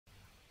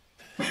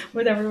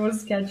with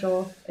everyone's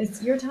schedule.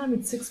 It's your time.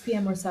 It's 6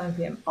 p.m. or 7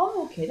 p.m.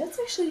 Oh, okay. That's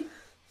actually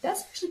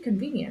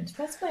convenient.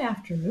 That's my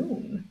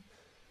afternoon.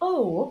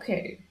 Oh,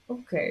 okay.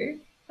 Okay.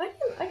 I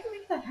can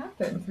make that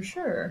happen for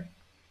sure.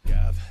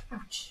 Gav.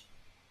 Ouch.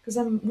 Because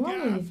I'm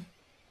normally Gav!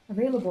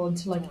 available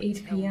until like Don't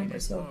 8 tell me p.m. or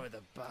there's so. more of the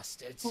Oh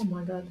bastards.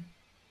 my god.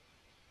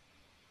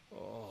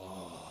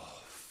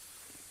 Oh,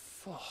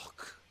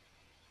 fuck.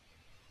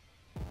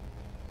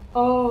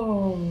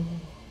 Oh.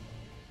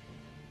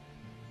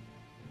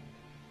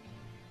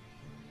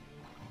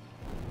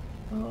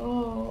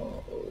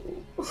 Oh.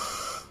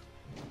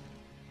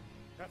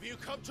 Have you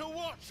come to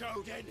watch,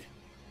 Odin?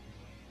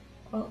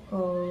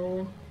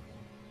 Uh-oh.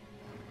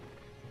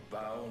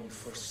 Bound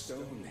for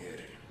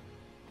Stonehill.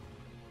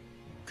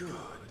 Good.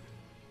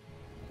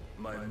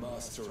 My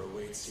master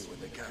awaits you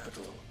in the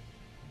capital,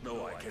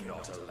 though I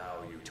cannot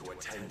allow you to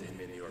attend him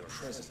in your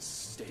present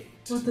state.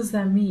 What does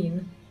that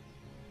mean?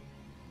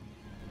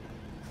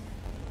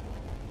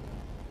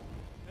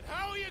 And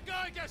how are you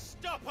going to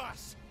stop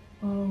us?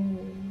 Oh.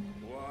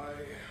 Why,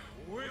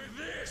 with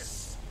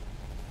this!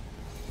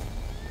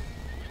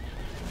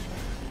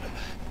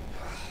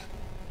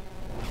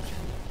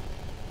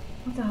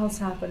 What the hell's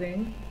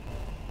happening?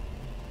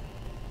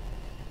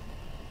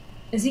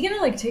 Is he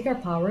gonna like take our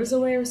powers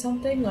away or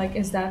something? Like,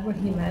 is that what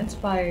he meant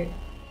by...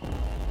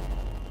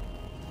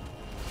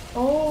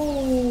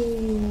 Oh,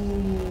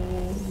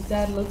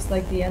 that looks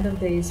like the end of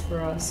days for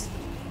us.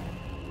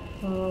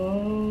 Oh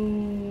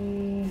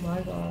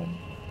my god.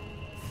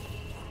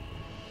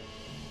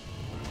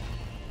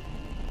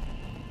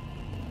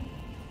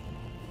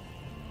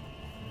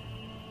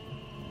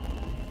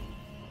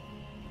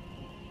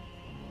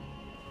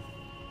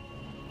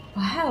 Oh,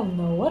 hell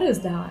no, what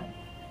is that?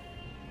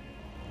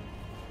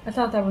 I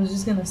thought that was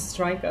just gonna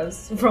strike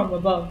us from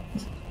above.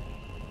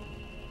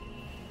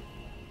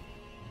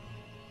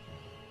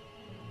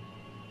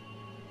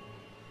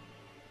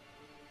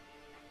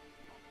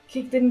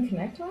 Kick didn't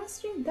connect last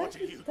stream? That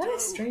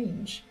is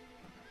strange.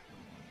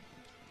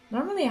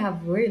 Normally I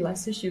have way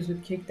less issues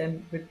with Kick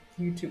than with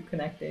YouTube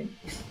connecting.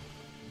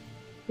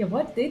 Yeah,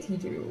 what did he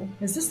do?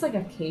 Is this like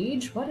a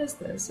cage? What is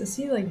this? Is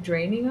he like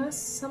draining us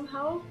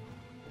somehow?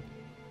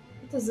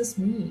 What does this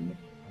mean?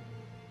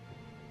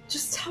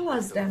 Just tell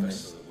us, The damn it.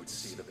 vessel would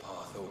see the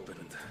path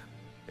opened.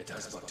 It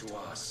has but to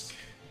ask.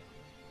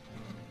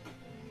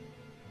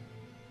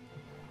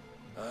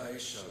 I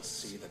shall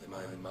see that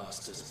my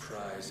master's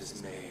prize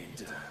is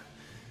made.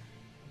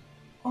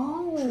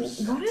 Oh,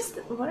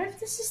 what if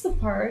this is the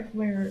part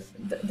where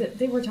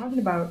they were talking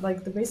about,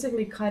 like, they're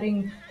basically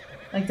cutting,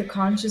 like, the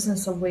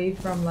consciousness away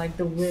from, like,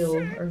 the will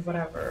or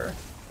whatever.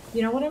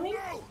 You know what I mean?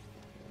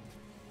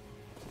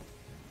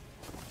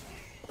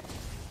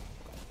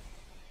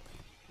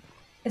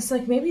 It's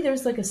like maybe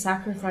there's like a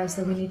sacrifice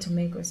that we need to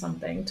make or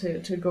something to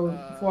go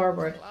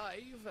forward.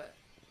 Clive,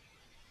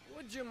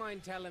 would you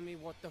mind telling me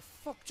what the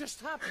fuck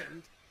just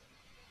happened?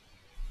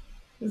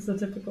 It's a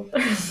typical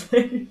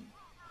Thursday.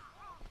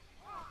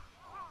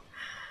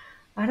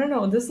 I don't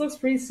know, this looks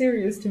pretty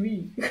serious to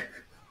me.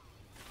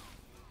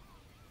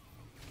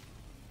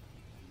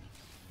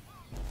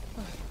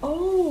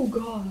 Oh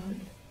god.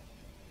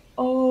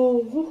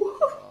 Oh.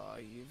 Oh,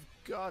 you've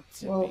got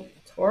to Well, be.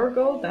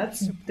 Torgo, that's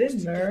Supposed to get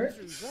dinner.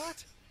 through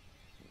that?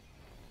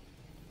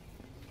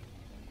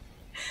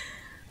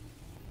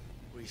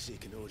 We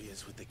seek an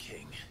audience with the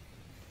king.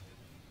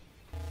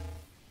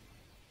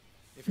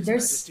 If His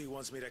There's- Majesty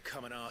wants me to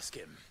come and ask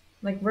him,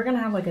 Like, we're gonna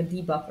have like a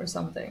debuff or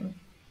something.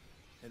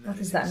 then What that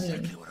does is that mean?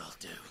 exactly what I'll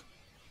do.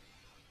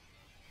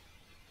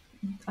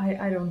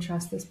 I don't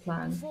trust this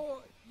plan. Before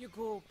you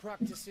go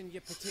practicing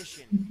your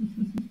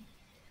petition,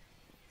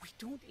 we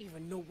don't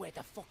even know where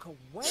the fucker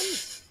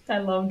went. I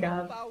love How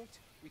Gav. about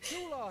we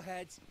cool our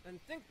heads and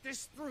think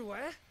this through,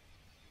 eh?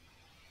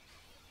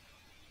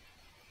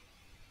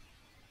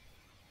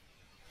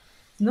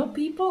 No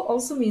people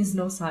also means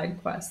no side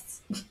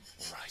quests.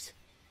 Right.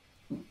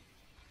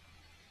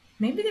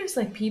 Maybe there's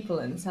like people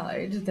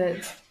inside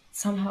that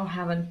somehow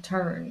haven't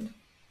turned.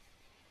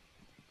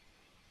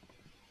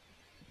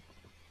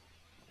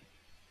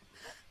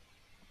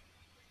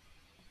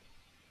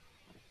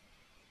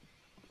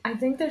 I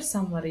think there's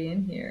somebody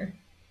in here.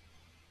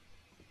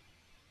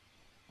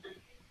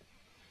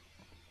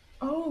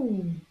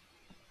 Oh.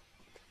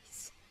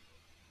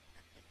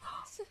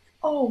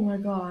 Oh my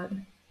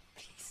god.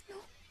 Please, no.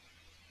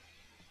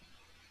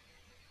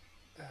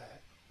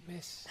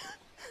 Miss.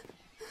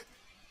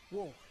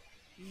 Whoa.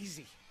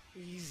 Easy.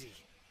 Easy.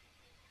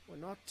 We're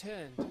not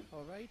turned,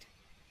 alright?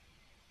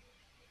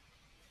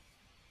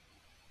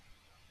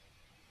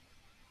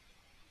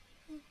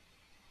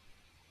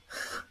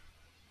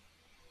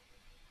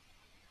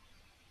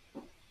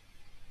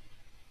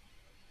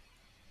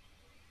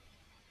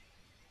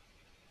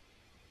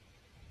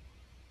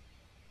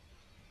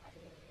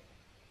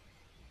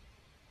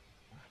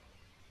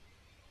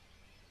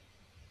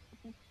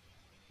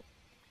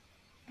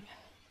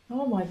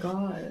 Oh my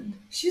god.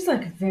 She's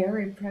like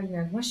very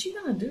pregnant. What's she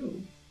gonna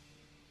do?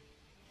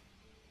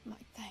 My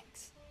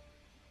thanks,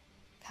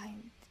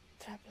 kind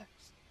travelers.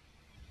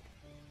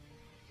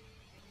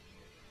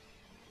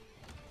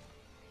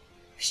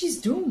 she's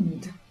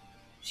doomed.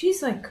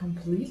 She's like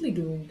completely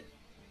doomed.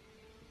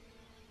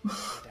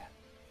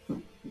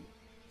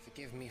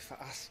 Forgive me for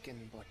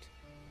asking, but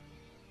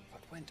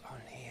what went on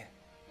here?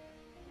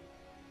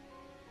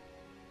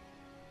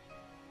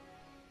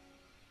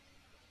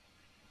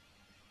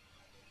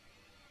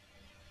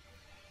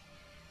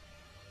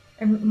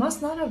 It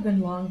must not have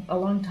been a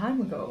long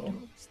time ago. It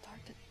all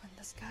started when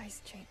the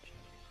skies changed.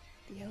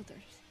 The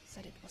elders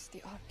said it was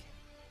the Ark.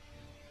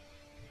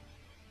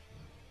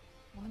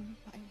 One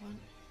by one,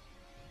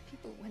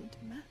 people went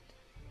mad.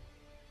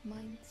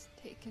 Minds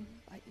taken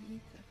by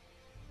ether.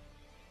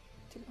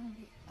 Till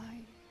only I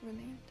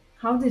remained.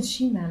 How did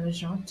she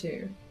manage not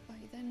to? By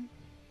then,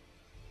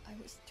 I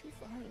was too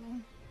far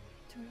along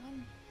to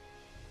run.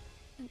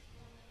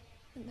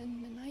 And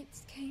then the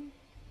nights came.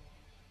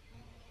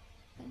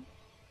 And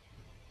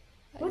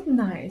What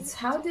nights?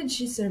 How did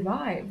she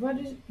survive? What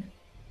did...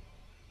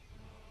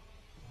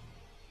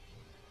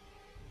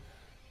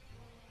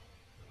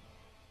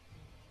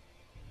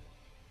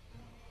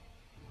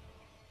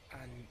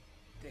 And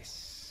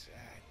this,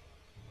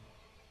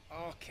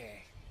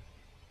 okay,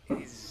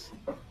 is...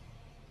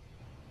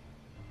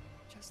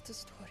 just a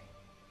story.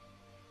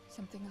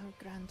 Something our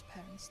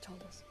grandparents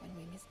told us when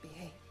we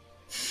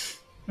misbehaved.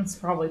 That's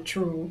probably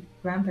true.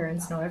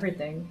 Grandparents know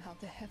everything. How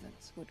the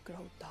heavens would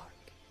grow dark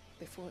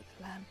before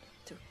the land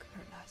took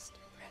her last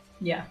breath.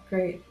 Yeah,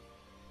 great.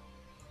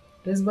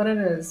 It is what it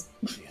is.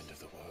 The end of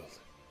the world.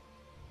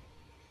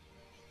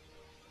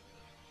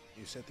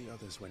 You said the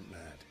others went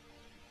mad.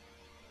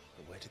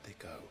 But where did they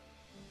go?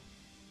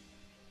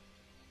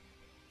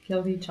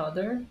 Killed each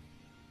other?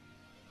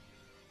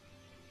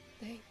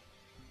 They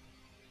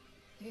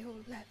all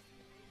left.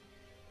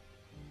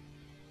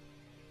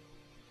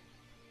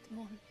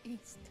 On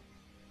east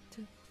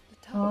to the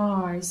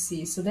tower. Oh, I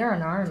see. So they're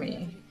an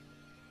army.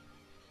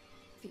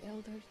 The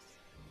elders,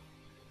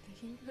 the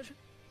healer,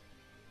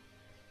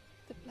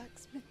 the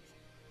blacksmith.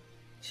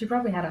 She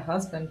probably had a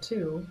husband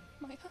too.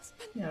 My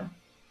husband. Yeah.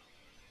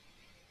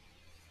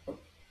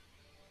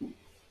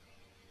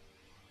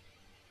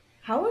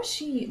 How was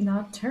she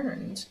not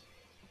turned?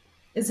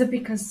 Is it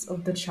because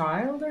of the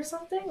child or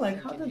something?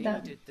 Like, how did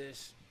that... did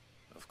this?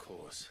 Of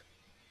course.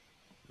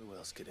 Who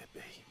else could it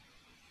be?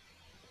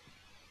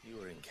 You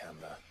were in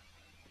Canberra.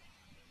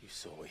 You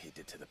saw what he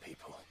did to the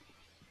people.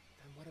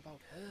 Then what about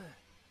her?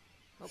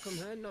 How come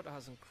her nut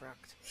hasn't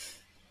cracked?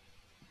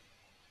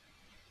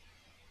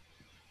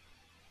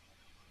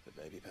 The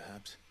baby,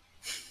 perhaps?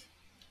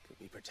 Could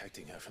be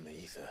protecting her from the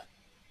ether.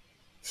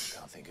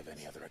 Can't think of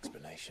any other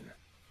explanation.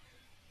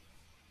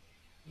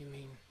 You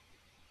mean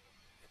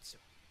it's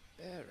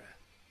a bearer?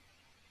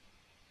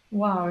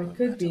 Wow, it No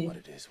could matter be. what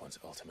it is once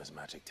Ultima's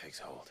magic takes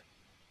hold.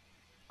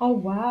 Oh,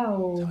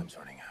 wow. Time's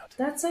running out.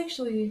 That's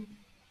actually...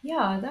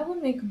 Yeah, that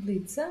would make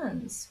complete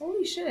sense.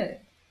 Holy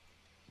shit.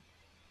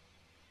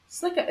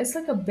 It's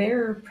like a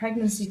bear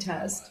pregnancy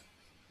test.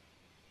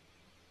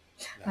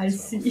 I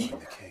That's where we'll see.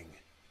 find the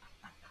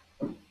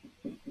king.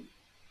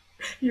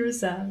 You're a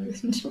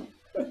savage.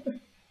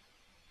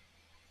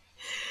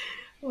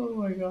 Oh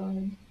my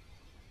god.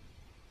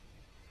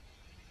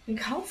 Like,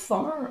 how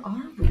far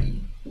are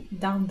we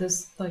down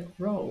this, like,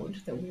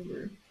 road that we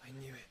were... I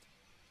knew it.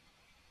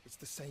 It's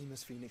the same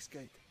as Phoenix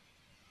Gate.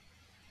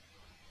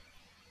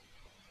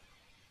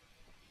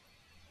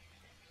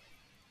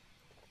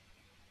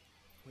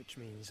 Which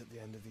means at the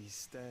end of these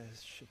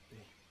stairs should be...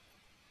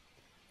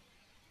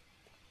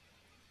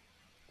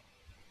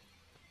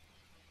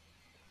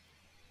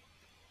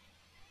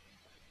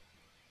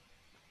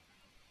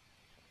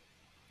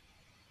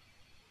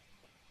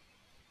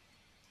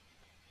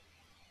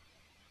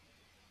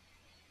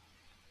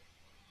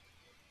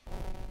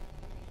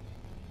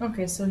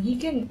 Okay, so he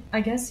can...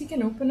 I guess he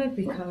can open it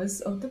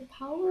because of the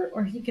power,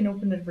 or he can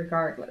open it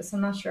regardless.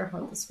 I'm not sure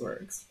how this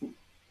works.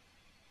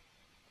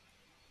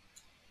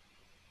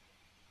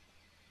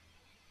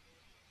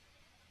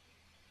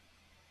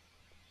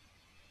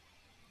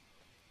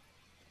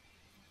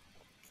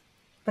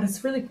 But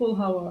it's really cool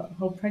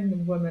how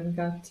pregnant women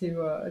got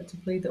to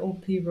play the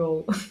OP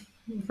role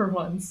for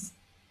once.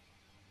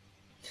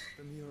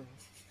 The mural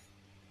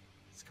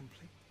is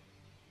complete.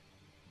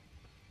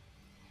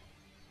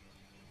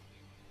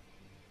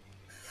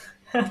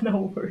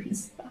 No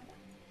worries.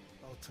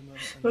 Ultima and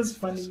That's his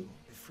funny. vessel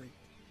be free.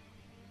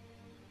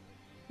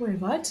 Wait,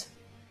 what?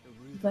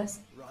 Garuda, Bless-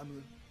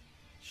 Ramu,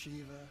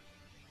 Shiva,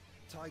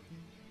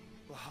 Titan,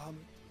 Bahamut,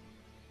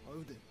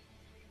 Odin.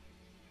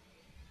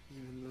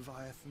 Even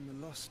Leviathan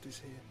the Lost is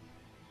here.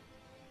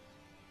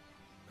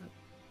 But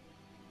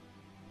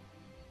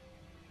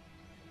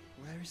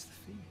where is the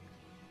Phoenix?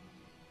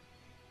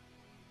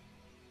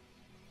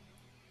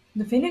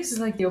 The Phoenix is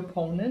like the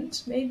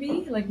opponent,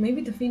 maybe? Like,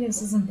 maybe the Phoenix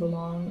doesn't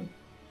belong.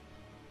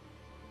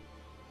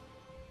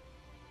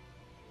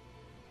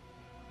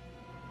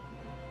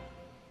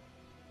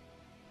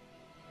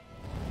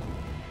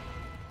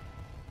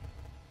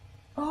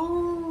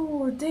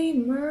 Oh, they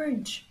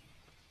merge.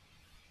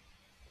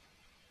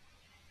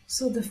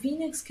 So the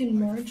Phoenix can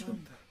merge with...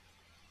 Thunder.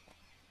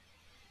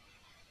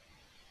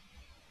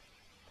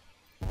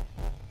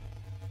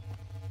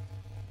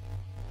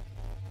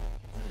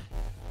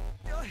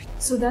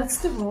 So that's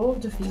the role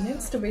of the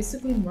Phoenix, to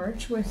basically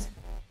merge with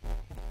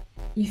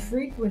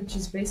Ifrit, which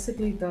is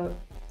basically the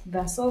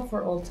vessel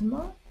for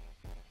Ultima.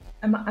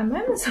 Am I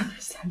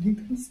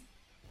misunderstanding this?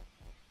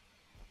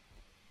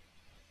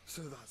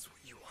 So that's what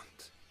you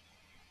want,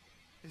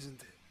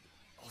 isn't it,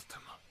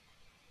 Ultima?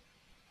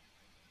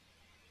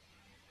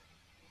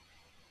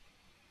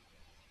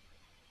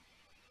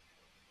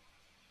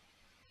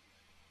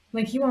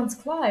 Like, he wants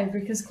Clive,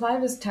 because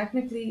Clive is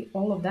technically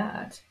all of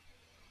that.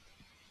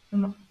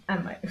 Am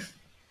I?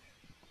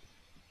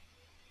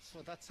 So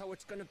that's how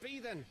it's gonna be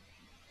then.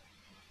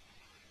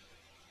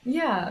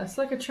 Yeah, it's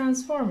like a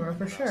transformer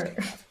for sure.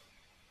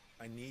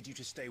 I need you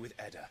to stay with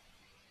Edda.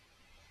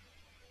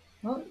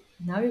 Well,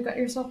 now you've got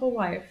yourself a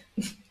wife.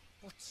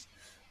 But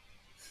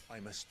I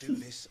must do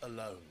this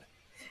alone.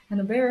 And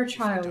a bear If I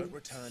child. don't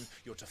return,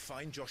 you're to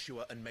find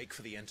Joshua and make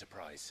for the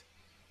Enterprise.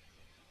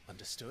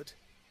 Understood?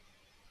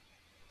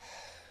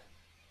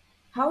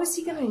 How is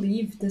he gonna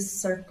leave this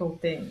circle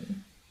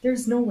thing?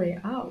 There's no way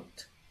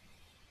out.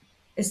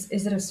 Is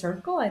it a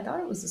circle? I thought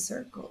it was a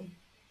circle.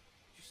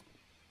 just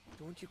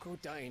don't you go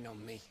dying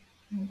on me.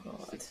 Oh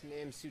god. Its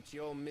name suits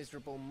your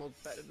miserable mug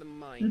better than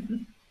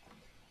mine.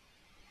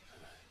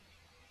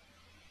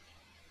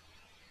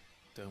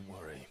 Don't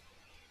worry.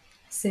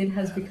 Sid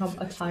has I haven't become a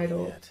finished with it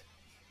title. yet.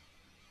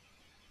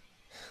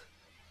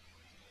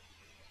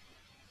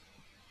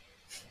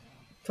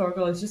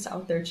 Torgal is just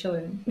out there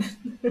chilling.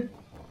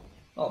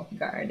 Oh,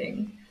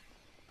 guarding.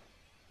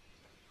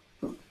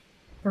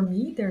 For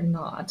me, they're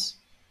not.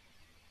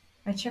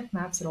 I check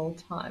maps at all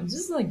times.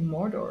 This is like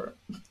Mordor.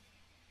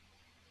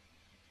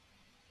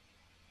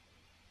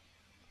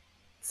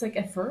 It's like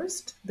at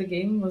first the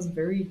game was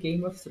very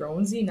Game of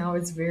Thronesy, now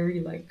it's very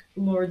like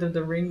Lord of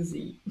the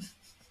Ringsy.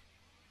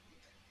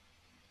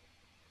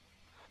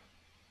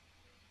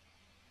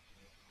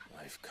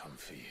 I've come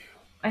for you,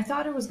 I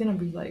thought it was gonna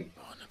be like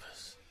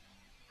Barnabas.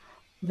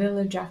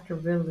 village after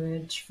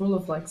village, full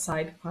of like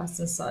side quests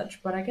and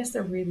such, but I guess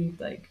they're really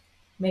like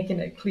making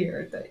it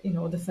clear that, you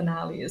know, the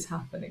finale is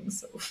happening,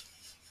 so.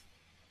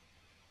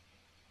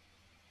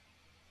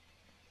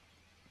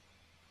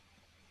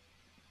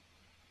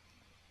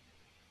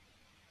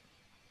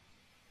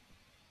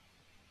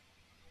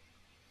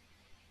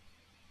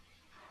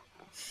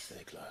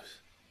 Stay close,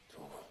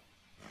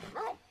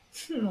 Torval.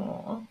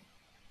 Aww.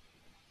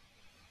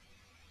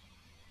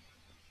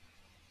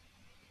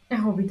 I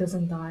hope he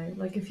doesn't die.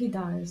 Like, if he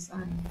dies,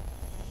 I'm...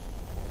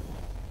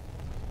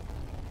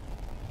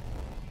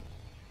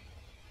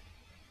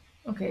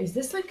 Okay, is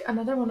this like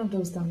another one of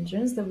those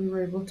dungeons that we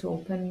were able to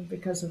open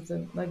because of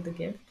the, like, the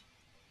gift?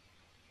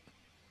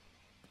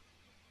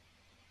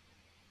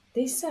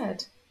 They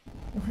said,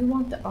 if we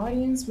want the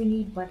audience, we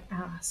need but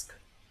ask.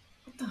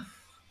 What the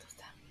fuck does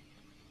that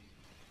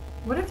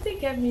mean? What if they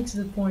get me to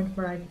the point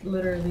where I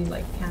literally,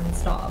 like, can't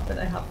stop and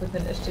I have to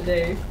finish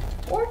today?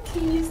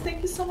 Orkies,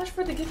 thank you so much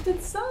for the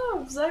gifted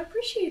subs. I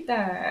appreciate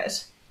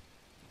that.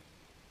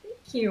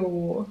 Thank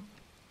you.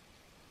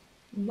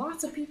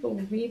 Lots of people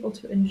will be able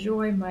to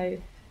enjoy my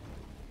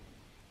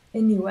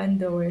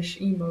innuendo-ish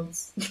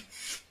emotes.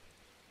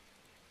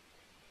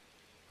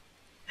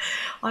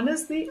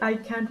 Honestly, I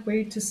can't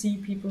wait to see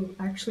people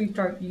actually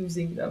start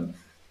using them,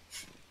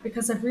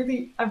 because I've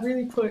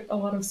really put a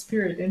lot of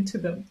spirit into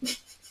them.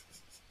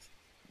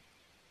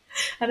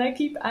 And I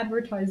keep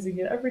advertising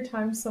it every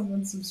time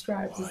someone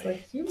subscribes. It's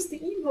like, use the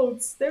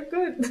emotes, they're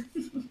good.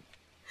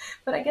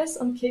 But I guess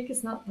on Kick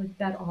it's not like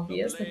that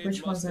obvious, like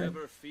which ones are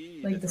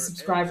like the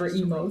subscriber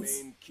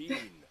emotes.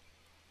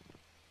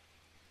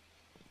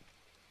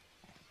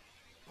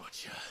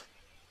 Butcher.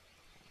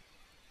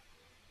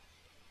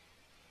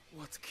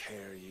 What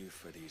care you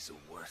for these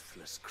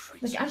worthless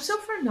creatures? Like, I'm so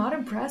far not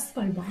impressed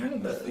by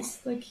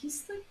Barnabas. Like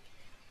he's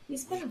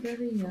been a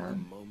very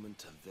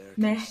moment of their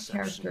meh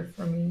conception, character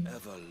for me.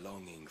 ever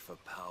longing for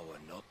power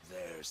not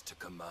theirs to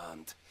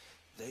command,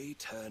 they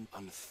turn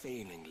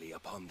unfailingly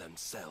upon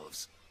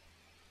themselves.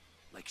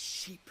 Like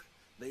sheep,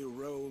 they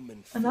roam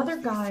in Another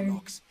filthy guy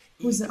flocks,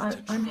 who's eager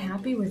to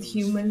unhappy trample with those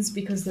humans who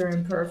because they're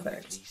lifted above a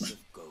imperfect. fleece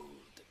of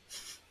gold.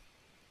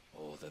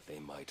 Or that they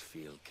might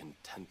feel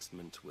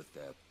contentment with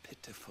their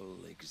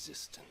pitiful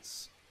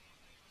existence.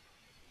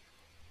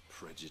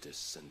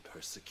 Prejudice and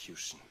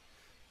persecution,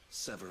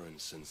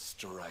 severance and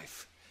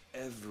strife,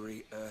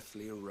 every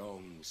earthly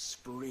wrong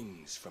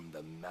springs from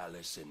the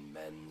malice in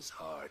men's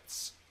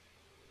hearts.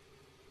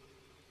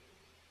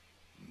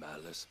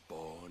 Malice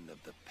born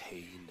of the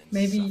pain and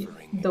Maybe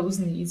suffering. those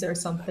needs are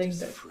something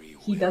is that free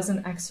he will.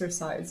 doesn't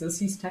exercise, as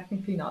he's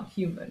technically not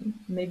human.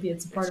 Maybe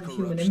it's a part Its of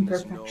human corruption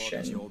is gnawed at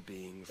imperfection your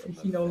being from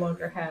that he the no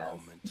longer very has.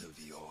 moment of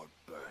your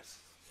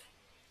birth.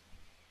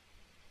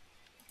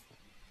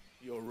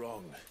 You're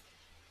wrong.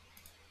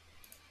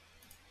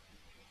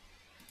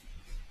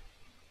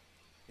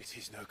 It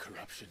is no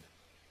corruption.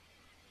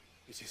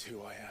 It is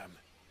who I am.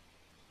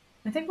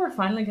 I think we're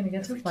finally gonna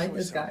get to Every fight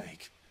this choice I guy.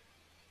 make,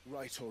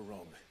 right or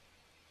wrong,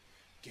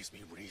 gives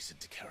me reason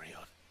to carry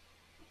on.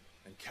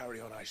 And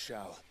carry on I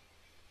shall.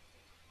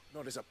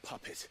 Not as a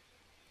puppet,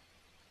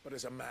 but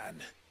as a man.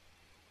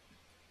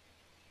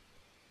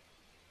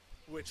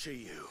 Which are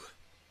you?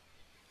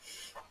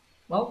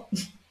 Well,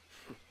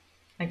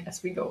 I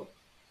guess we go.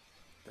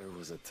 There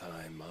was a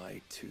time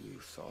I too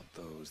thought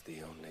those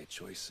the only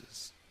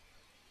choices.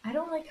 I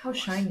don't like how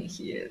shiny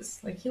he is.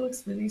 Like, he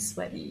looks really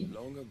sweaty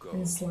Long ago,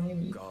 and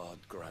slimy. God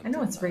granted I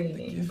know it's man the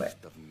raining, gift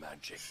but of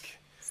magic.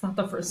 it's not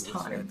the first And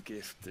with time. that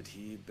gift did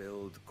he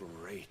build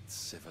great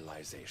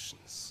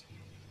civilizations.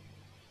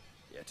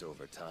 Yet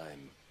over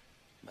time,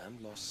 man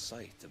lost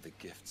sight of the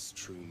gift's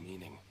true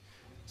meaning,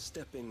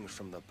 stepping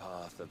from the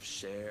path of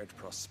shared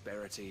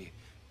prosperity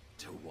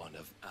to one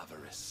of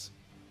avarice.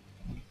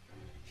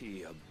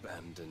 He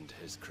abandoned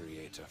his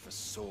creator for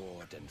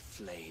sword and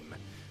flame,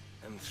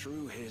 and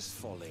through his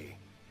folly,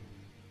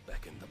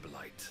 beckoned the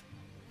blight.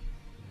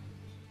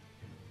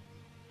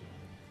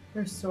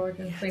 For sword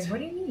and flame. What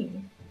do you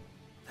mean?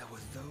 There were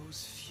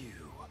those few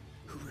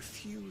who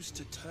refused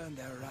to turn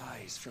their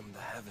eyes from the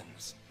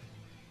heavens,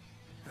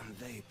 and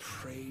they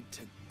prayed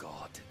to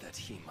God that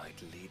he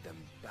might lead them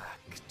back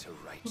to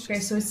righteousness. Okay,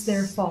 so it's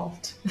their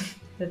fault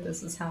that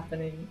this is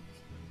happening.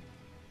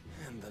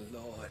 And the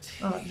Lord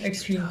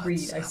Extreme hated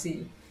greed, I Adam.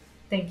 see.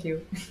 Thank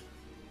you.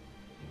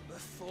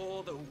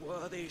 Before the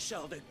worthy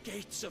shall the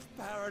gates of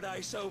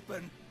paradise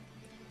open.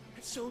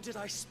 And so did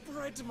I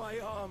spread my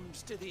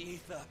arms to the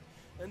ether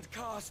and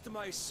cast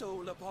my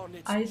soul upon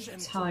its I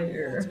gentle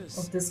tire waters.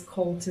 of this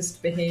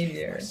cultist Gave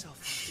behavior.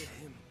 myself to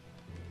him.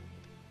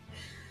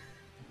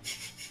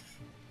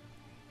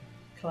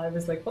 Clive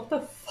is like, what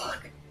the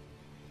fuck?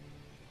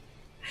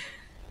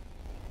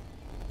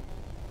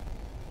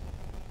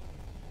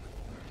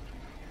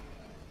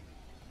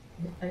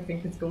 I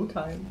think it's go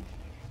time.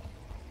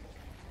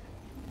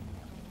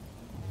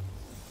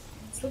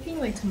 It's looking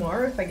like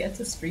tomorrow, if I get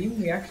to stream,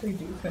 we actually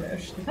do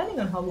finish, depending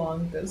on how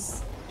long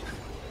this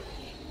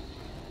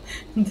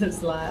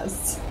this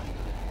lasts.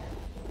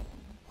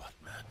 What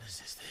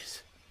madness is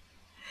this?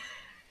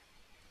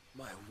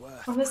 My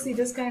worth Honestly,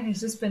 this proveth guy has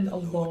just been the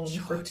Lord alone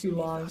for charged too me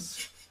long.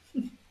 thus.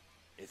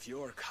 If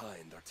your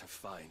kind are to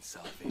find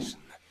salvation,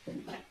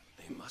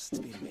 they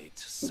must be made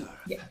to serve.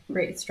 Yeah,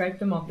 great. Strike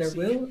them of their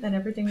will, and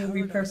everything will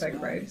be Paradise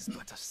perfect, right? lies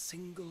but a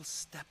single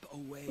step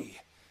away.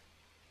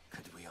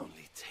 Could we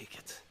only take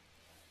it?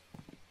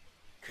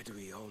 Could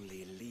we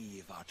only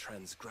leave our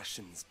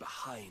transgressions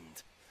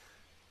behind?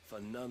 For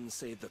none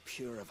save the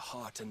pure of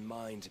heart and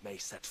mind may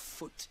set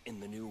foot in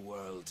the new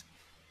world.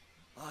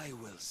 I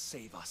will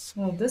save us.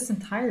 Well, this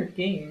entire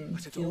game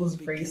But it all feels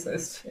begins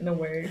racist in a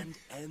way. and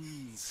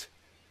ends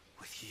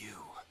with you.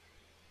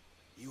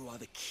 You are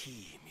the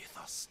key,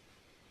 Mythos.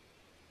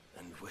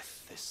 And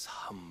with this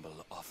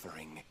humble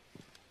offering,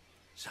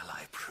 shall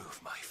I prove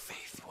my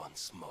faith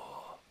once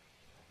more.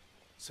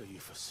 So you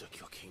forsook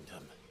your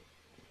kingdom.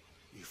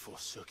 You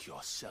forsook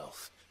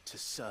yourself to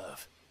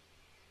serve.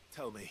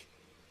 Tell me,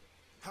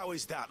 how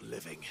is that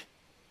living?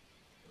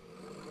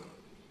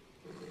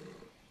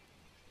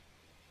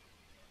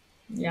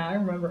 Yeah, I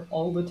remember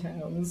all the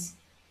towns.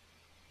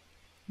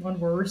 One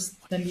worse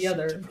What than you the seek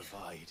other. to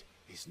provide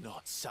is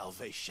not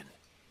salvation.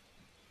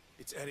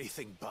 It's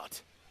anything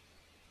but.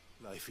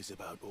 Life is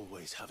about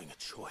always having a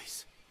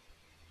choice.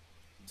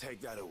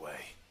 Take that away,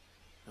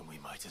 and we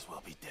might as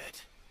well be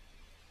dead.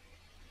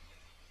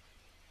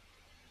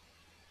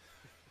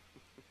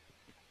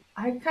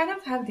 I kind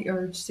of have the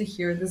urge to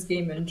hear this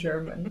game in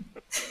German.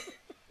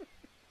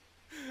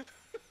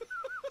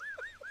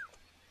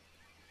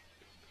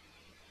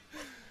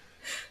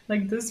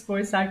 Like, this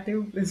voice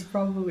acting is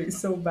probably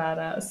so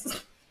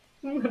badass.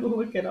 I'm gonna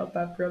look it up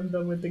after I'm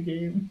done with the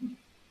game.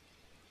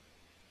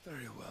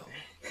 Very well.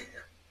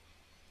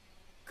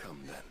 Come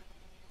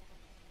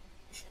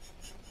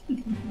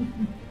then.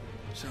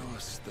 Show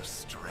us the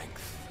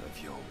strength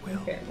of your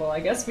will. Okay, well, I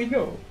guess we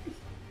go.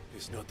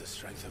 It's not the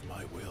strength of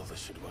my will that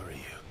should worry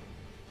you.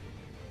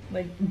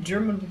 Like,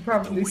 German would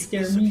probably The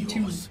scare weakness me of too.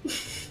 yours.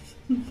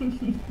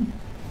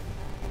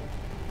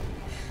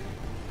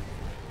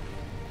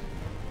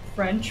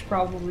 French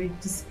probably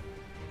just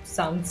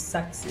sounds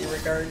sexy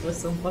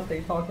regardless of what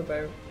they talk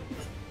about.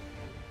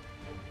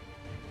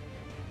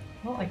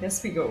 Well, I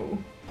guess we go.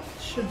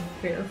 Should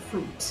bear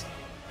fruit.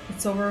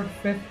 It's over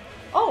 5th.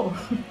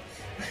 Oh!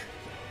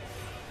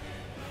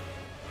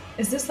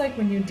 Is this like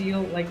when you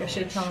deal like a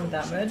shit ton of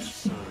damage?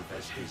 Serve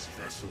as his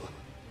vessel,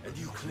 and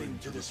you cling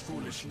to this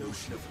foolish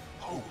notion of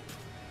hope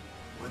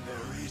when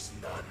there is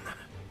none.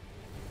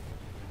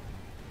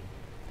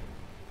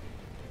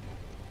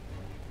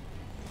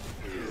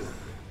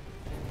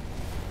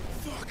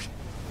 Fuck.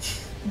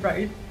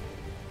 Right.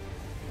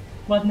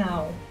 What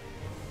now?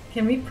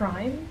 Can we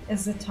prime?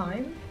 Is it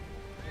time?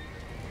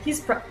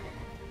 He's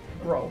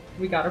Bro,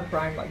 we gotta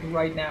prime like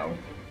right now.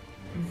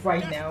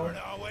 Right now.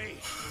 Desperate, are we?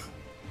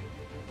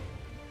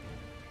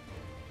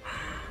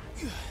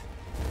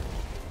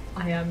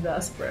 I am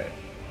desperate.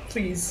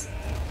 Please.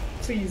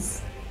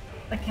 Please.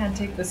 I can't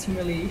take this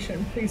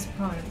humiliation. Please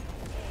prime.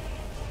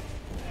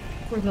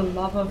 For the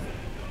love of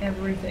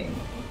everything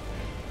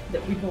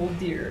that we hold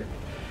dear.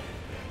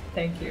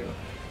 Thank you.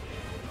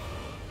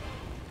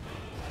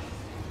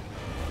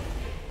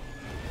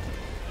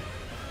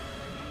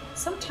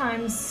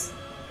 Sometimes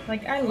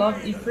Like, I love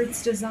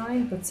Ifrit's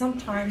design, but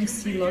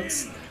sometimes he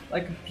looks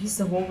like a piece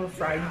of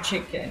overfried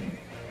chicken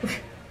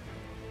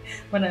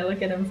when I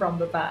look at him from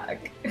the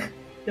back,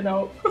 you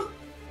know? Oh,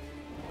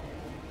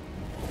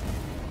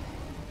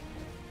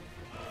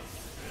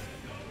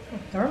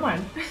 never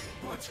mind.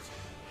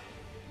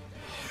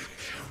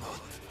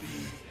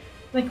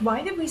 Like,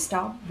 why did we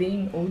stop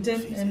being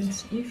Odin and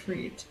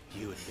Ifrit?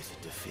 You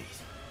admitted defeat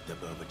the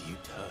moment you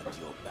turned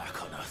your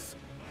back on us.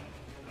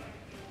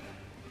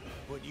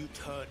 When you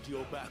turned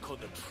your back on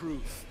the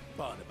truth,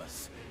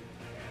 Barnabas.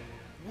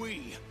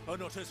 We are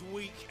not as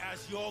weak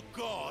as your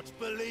god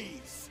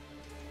believes.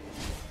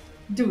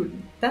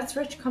 Dude, that's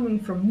rich coming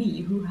from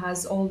me, who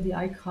has all the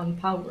icon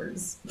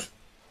powers.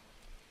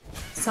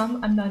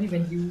 Some I'm not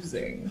even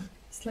using.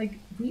 It's like,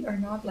 we are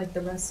not like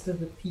the rest of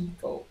the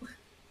people.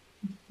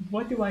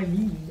 What do I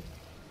mean?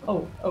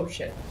 Oh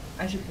shit.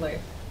 I should play.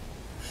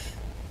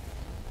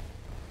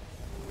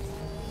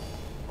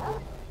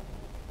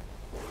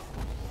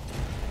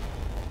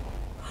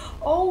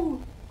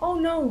 Oh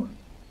no!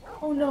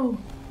 Oh no!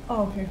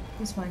 Oh, okay.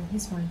 He's fine,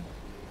 he's fine.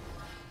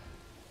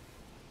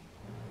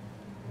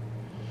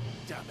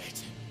 Damn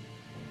it.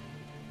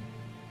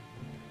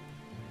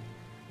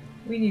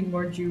 We need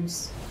more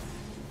juice.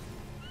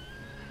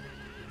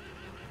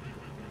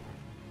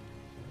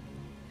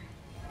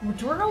 Would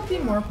Torgal be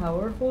more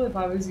powerful if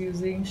I was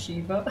using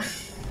Shiva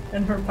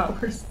and her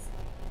powers?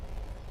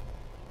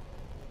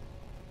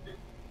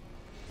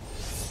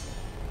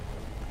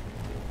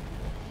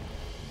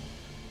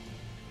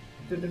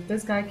 Dude, if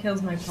this guy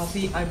kills my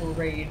puppy, I will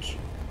rage.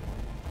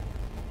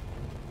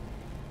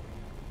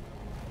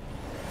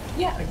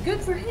 Yeah, good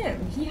for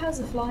him. He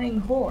has a flying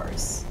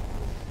horse.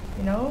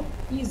 You know?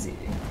 Easy.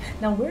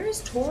 Now, where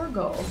is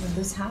Torgal when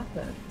this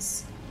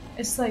happens?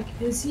 It's like,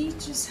 is he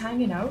just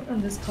hanging out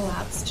on this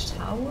collapsed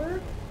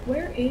tower?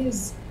 Where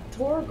is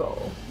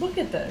Torgal? Look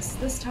at this.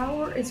 This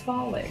tower is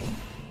falling.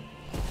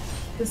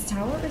 This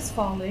tower is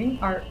falling.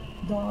 Our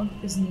dog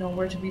is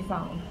nowhere to be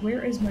found.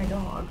 Where is my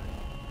dog?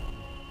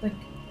 Like,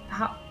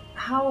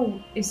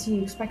 how is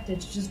he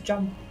expected to just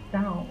jump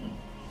down?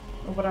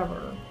 Or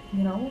whatever,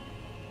 you know?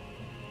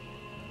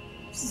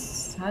 This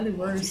is highly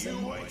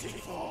worrisome. What are you waiting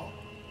for?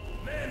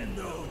 Men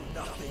know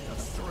nothing of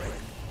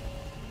strength.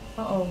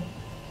 Uh-oh.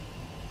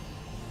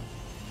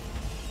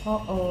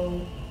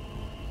 Uh-oh.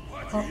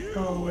 What you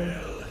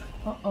will.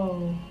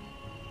 Uh-oh.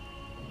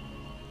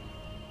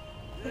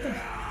 What the...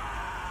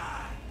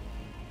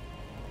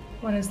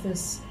 What is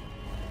this?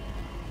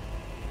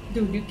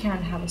 Dude, you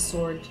can't have a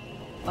sword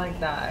like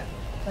that.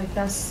 Like,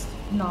 that's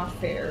not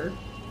fair.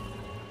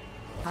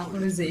 Half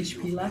of his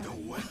HP left.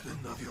 The weapon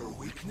of your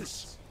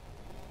weakness.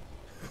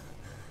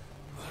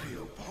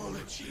 My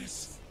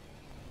apologies.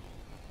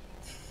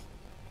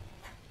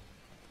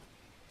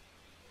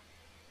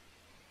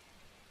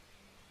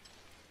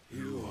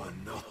 You are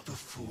not the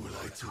fool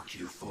I took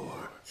you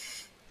for.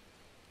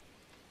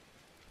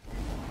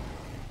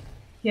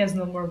 He has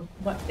no more.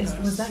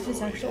 Was that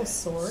his actual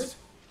sword?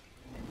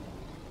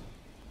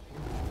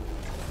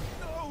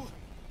 No!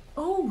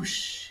 Oh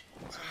shh.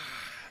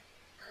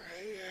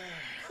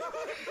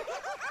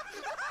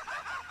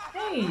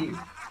 Hey,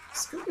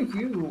 screw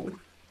you.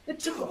 It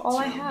took all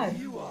I had.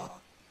 You are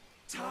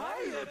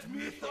tired,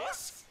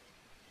 Mythos?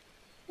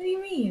 What do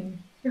you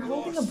mean? You're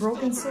holding a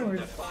broken sword.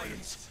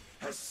 Defiance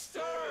has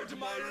stirred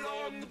my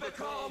long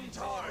becalmed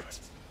heart,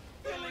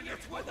 filling it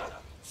with a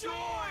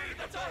joy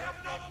that I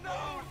have not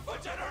known for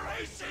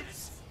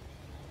generations.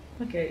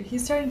 Okay,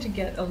 he's starting to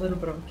get a little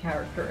bit of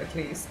character at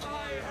least.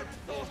 I had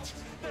thought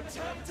the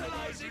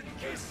tantalizing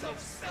kiss of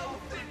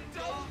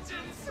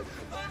self-indulgence,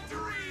 a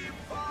dream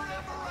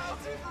forever out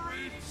of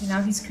reach. And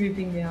now he's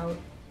creeping me out.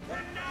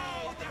 And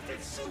now that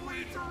its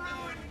sweet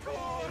ruin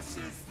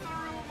courses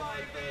through my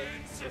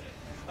veins,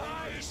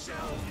 I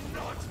shall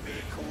not be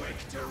quick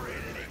to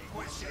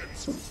relinquish it.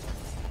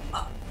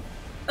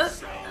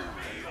 Show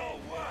me your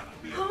work,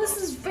 How is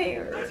this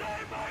fair? that I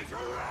might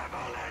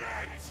revel in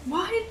it.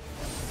 What?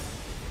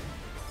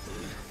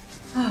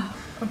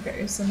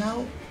 Okay, so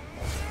now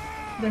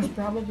there's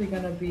probably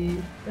gonna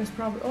be.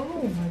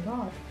 Oh my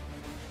god.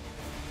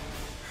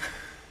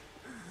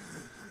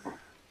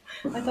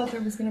 I thought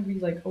there was gonna be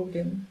like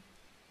Odin.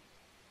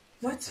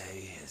 What?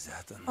 Day is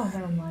at the Oh,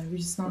 never mind. We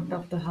just knocked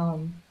off the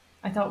helm.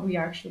 I thought we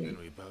actually. And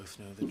we both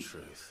know the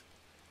truth.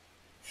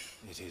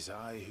 It is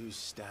I who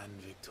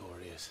stand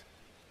victorious.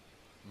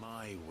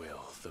 My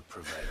will that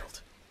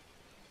prevailed.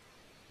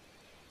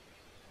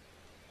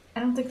 I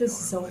don't think this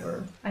is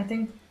over. I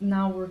think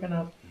now we're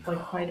gonna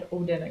like fight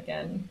Odin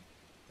again.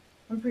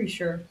 I'm pretty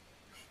sure.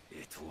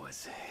 It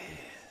was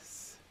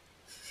his.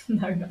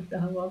 No, you knocked the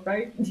hell off,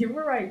 right? You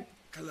were right.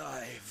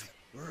 Clive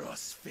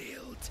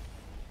Rossfield.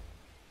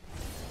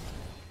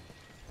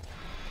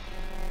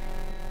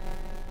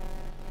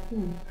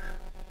 Ooh.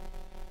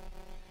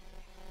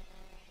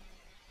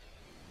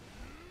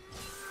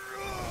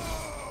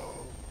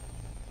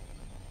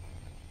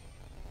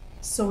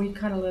 So he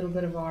cut a little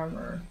bit of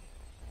armor.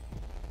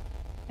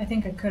 I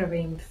think I could have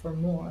aimed for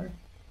more.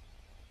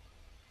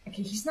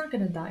 Okay, he's not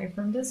gonna die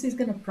from this. He's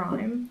gonna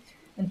prime,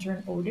 and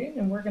turn Odin,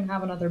 and we're gonna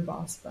have another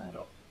boss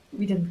battle.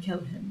 We didn't kill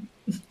him.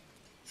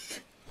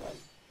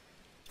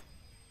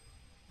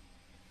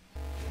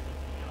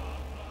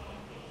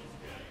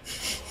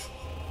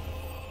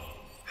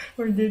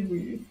 Or did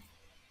we?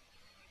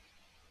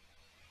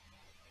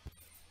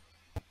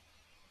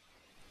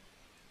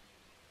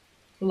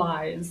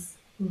 Lies.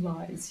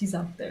 Lies. He's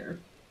out there.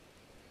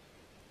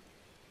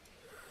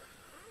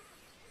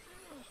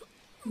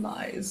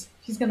 Lies.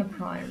 He's gonna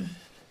prime.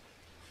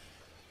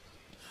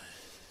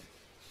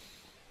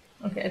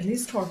 Okay, at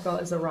least Torkel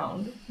is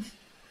around.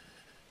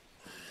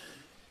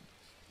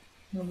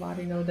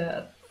 Nobody know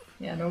that.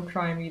 Yeah, no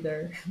crime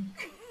either.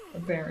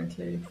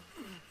 Apparently.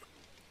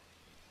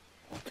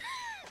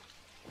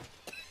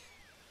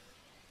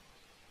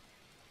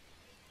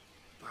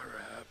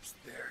 Perhaps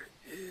there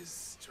is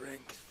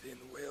strength in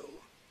will.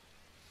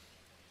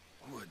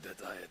 Would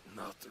that I had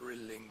not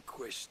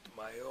relinquished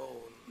my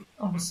own.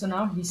 Oh, so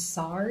now he's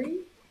sorry?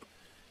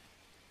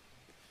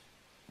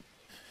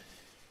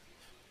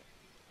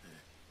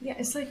 Yeah,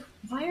 it's like,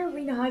 why are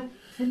we not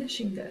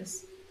finishing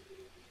this?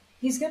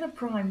 He's gonna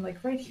prime,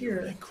 like, right You here.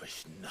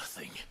 relinquished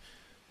nothing.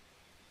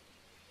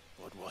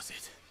 What was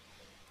it,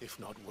 if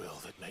not will,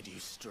 that made you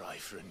strive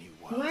for a new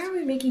world? Why are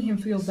we making him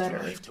feel better?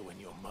 Strive to win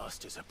your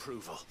master's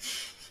approval.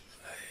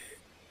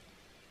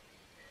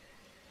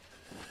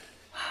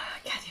 I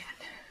can't even.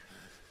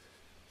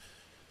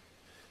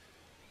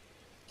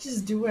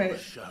 Just do You were it.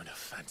 shown a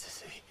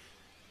fantasy,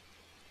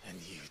 and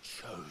you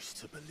chose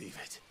to believe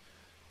it.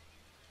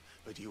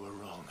 But you were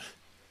wrong.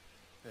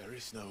 There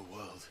is no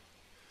world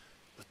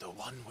but the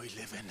one we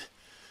live in.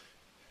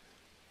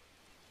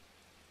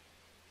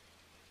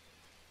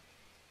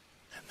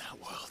 And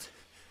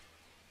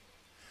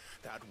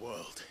that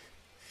world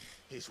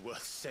is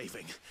worth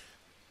saving.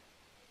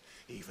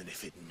 Even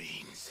if it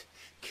means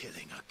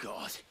killing a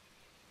god.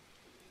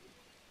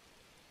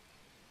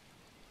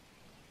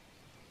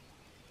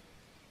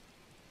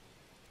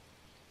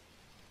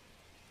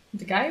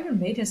 The guy even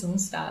made his own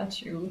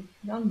statue.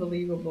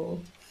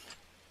 Unbelievable.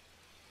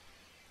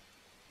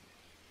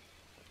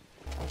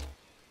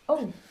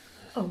 Oh.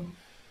 Oh.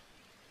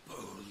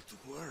 Bold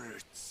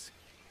words.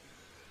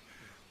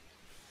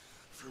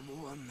 From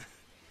one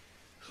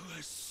who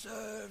has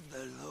served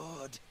the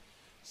Lord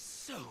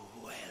so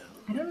well.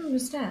 I don't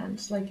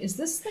understand. Like, is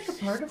this like a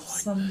part of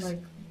some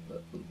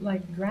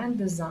like grand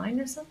design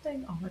or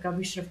something? Oh my god,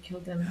 we should have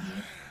killed him.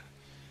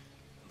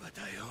 But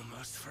I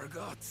almost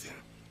forgot.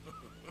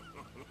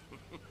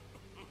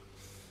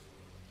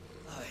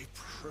 I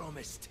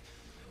promised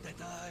that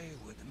I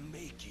would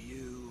make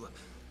you.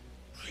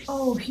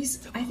 Oh,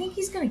 I think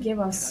he's gonna give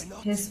us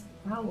his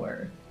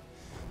power.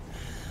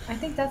 I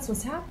think that's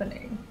what's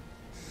happening.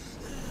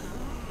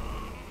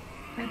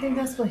 I think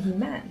that's what he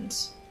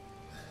meant.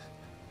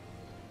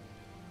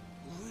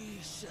 We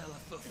shall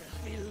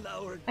fulfill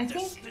our I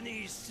think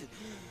destinies.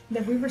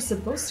 that we were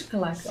supposed to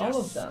collect all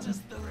of them,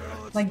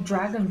 like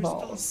Dragon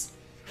Balls,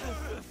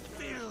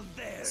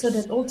 so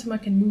that Ultima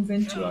can move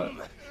into a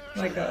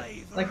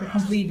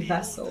complete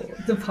vessel,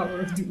 the power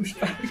of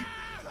douchebag.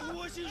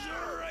 What is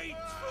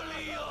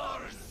rightfully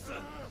yours?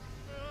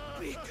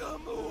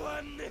 Become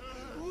one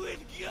with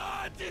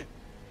God.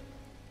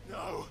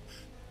 No.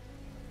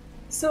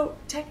 So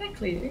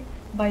technically,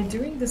 by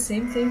doing the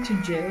same thing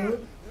to Jill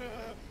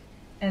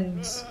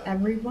and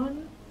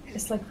everyone,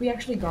 it's like we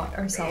actually got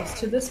ourselves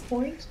to this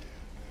point.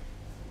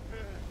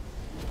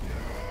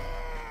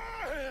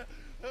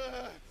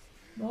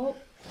 Well,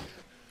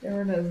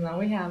 there it is, now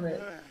we have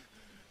it.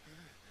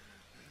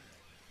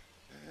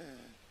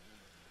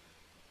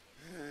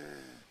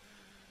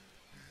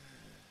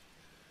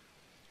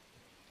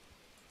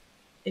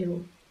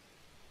 Ew.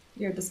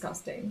 You're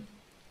disgusting.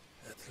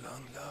 At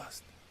long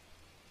last,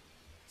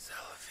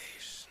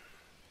 salvation.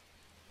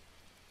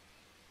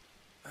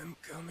 I'm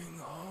coming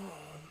home.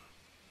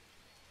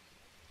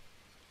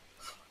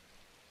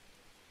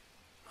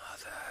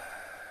 Mother.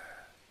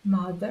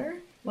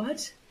 Mother?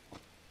 What?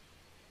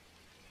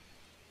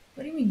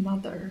 What do you mean,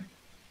 mother?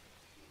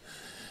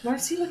 Why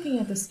is he looking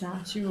at the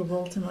statue of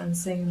Ultima and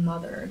saying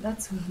mother?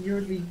 That's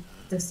weirdly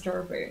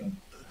disturbing.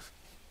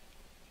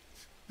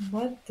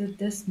 What did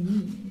this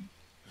mean?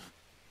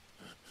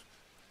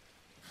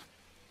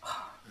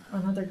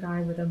 Another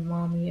guy with a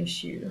mommy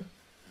issue.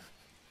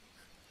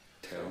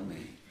 Tell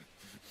me,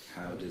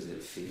 how does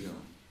it feel?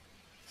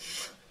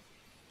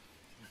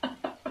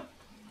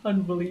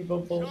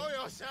 Unbelievable.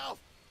 Show yourself!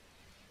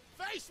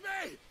 Face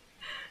me!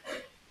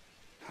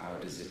 How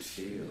does it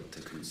feel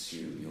to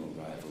consume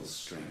your rival's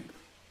strength?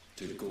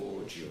 To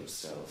gorge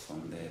yourself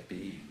on their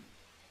being?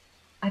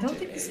 I don't To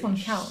think this one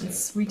edge counts.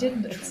 step We by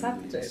didn't accept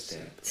trembling it.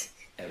 step,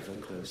 ever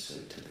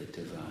closer to the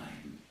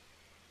divine.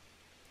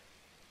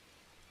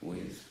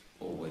 With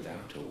or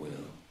without a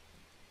will,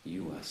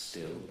 you are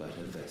still but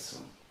a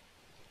vessel.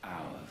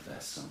 Our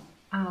vessel.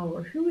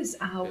 Our. Who is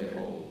our?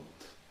 Behold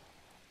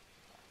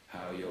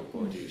how your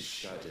body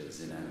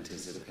shudders in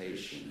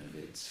anticipation of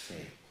its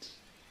fate.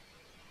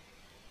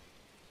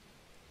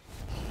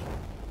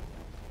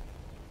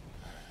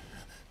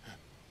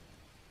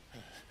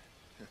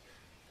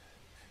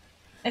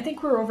 I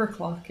think we're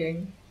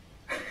overclocking.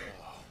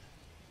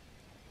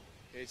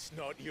 It's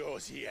not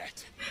yours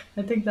yet.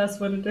 I think that's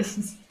what it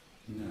is.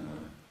 No.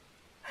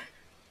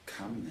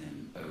 Come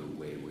then, O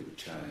wayward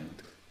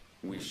child.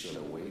 We shall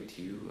await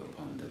you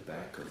upon the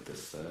back of the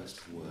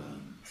first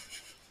worm.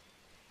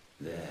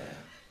 There,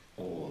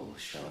 all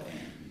shall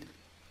end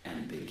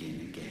and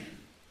begin again.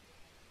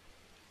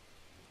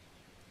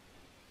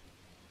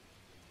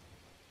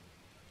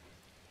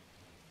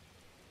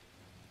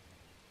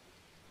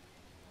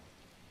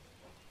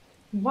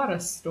 What a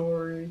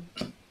story.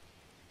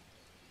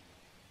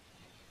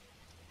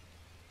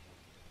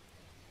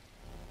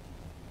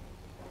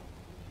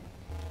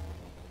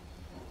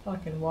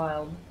 Fucking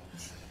wild.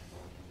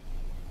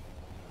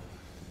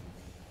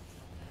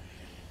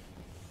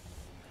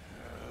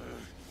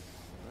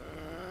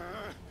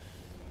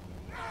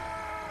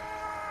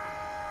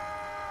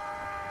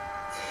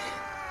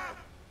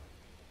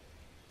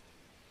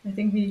 I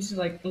think we need to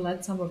like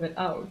let some of it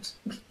out.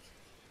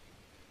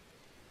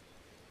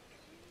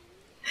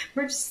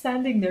 We're just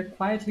standing there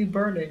quietly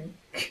burning,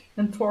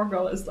 and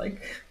Torgal is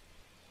like,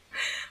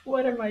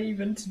 what am I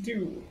even to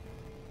do?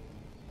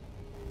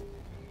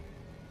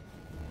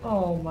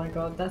 Oh my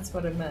god, that's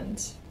what it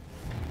meant.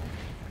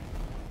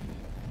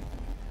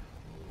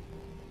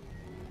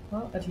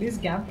 Well, at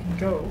least Gab can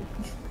go.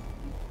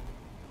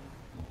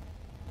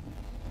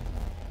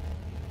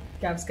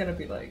 Gab's gonna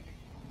be like,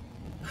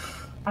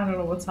 I don't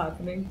know what's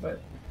happening,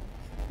 but...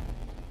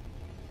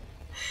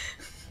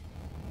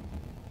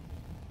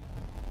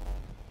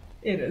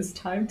 It is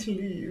time to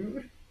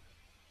leave.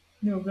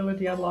 New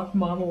ability unlocked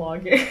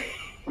monologuing.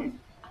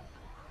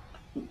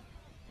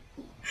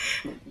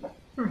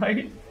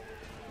 Right?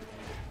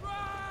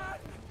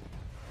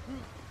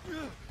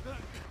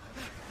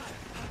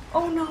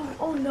 Oh no,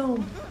 oh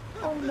no,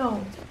 oh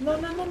no. No,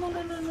 no, no, no,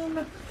 no, no, no,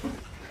 no.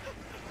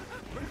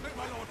 Quickly,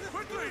 my lord,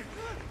 quickly!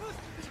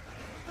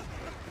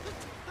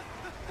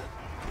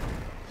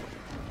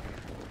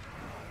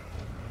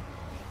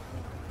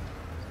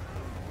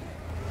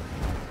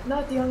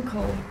 Not the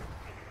uncle.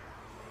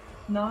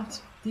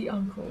 Not the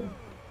uncle.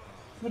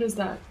 What is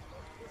that?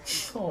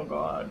 Oh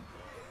god.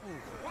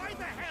 Why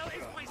the hell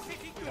is my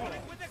city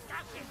crawling with the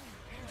captain?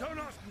 Don't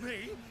ask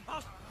me,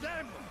 ask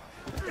them!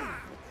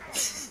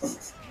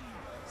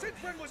 Since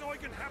when was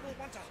Eugen Hamel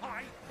want to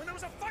hide when there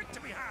was a fight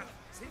to be had?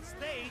 Since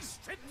they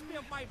stripped me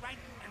of my rank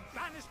and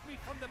banished me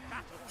from the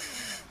battle.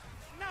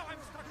 Now I'm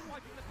stuck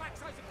wiping the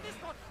backsides of this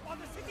lot while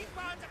the city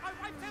burns and my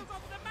wife tells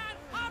off the man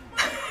on my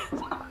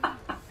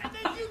feet. And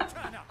then you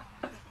turn up.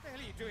 What the hell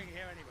are you doing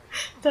here anyway?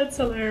 That's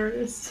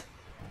hilarious.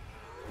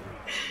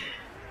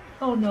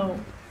 Oh no.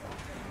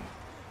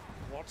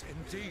 What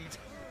indeed?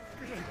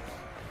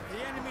 The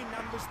enemy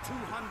numbers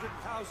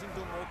 200,000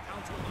 or more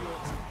counting the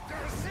orcs. There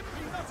are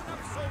simply not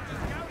enough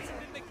soldiers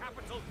garrisoned in the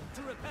capital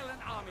to repel an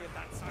army of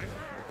that size.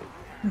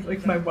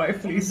 Like my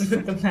wife leaves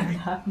with the man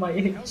half my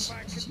age.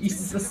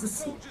 Jesus.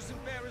 Soldiers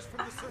and bearers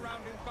from the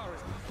surrounding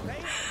boroughs. They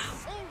are the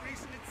sole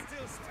reason it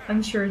still stands.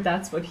 I'm sure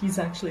that's what he's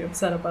actually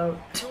upset about.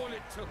 All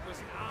it took was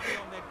an army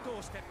on their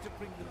doorstep to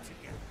bring them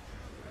together.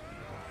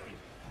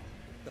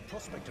 The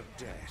prospect of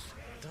death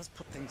does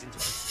put things into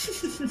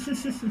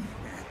perspective.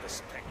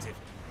 Perspective.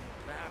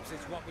 Perhaps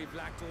it's what we've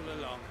lacked all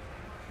along.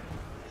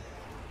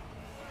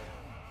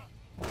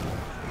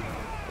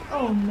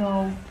 Oh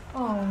no.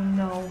 Oh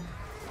no.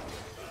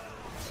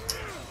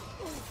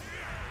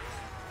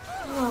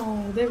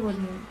 No, they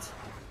wouldn't.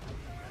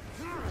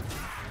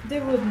 They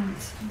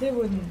wouldn't. They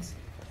wouldn't.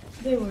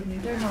 They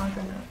wouldn't. They're not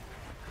gonna.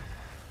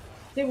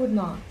 They would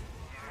not.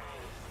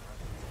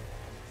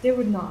 They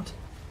would not.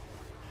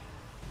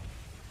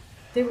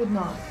 They would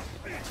not.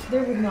 They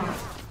would not.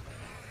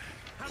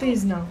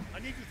 Please no. I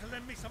need you to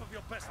lend me some of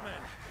your best men.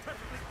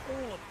 Preferably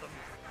all of them.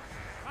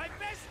 My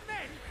best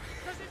men?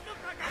 Does it look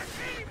like I'm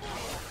able?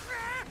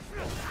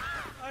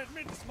 I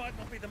admit this might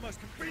not be the most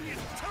convenient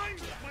time,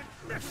 but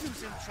my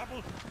nephew's in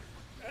trouble.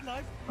 And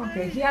I've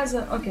Okay, he has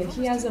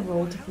a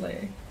role to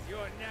play.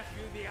 Your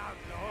nephew, the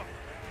outlaw.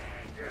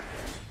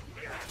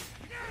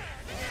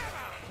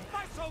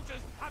 My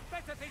soldiers have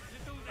better things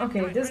to do than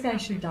Okay, fight this with guy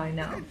nothing. should die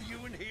now. and you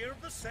and he are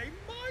of the same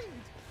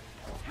mind.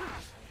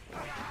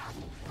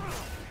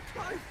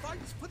 I fight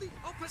for the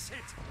opposite.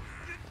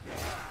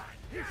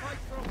 He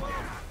fights for a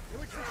world in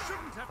which we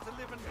shouldn't have to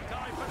live and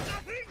die for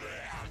nothing.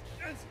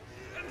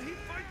 And he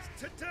fights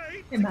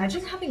today. to Imagine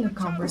give us having a all chance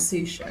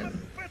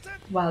conversation for a better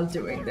while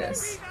doing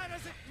this. Be that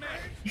as it may,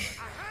 a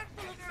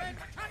handful of men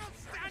cannot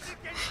stand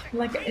against the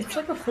Like, it's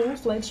like a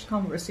full-fledged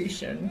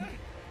conversation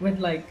with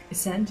like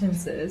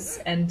sentences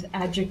and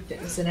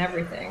adjectives and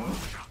everything.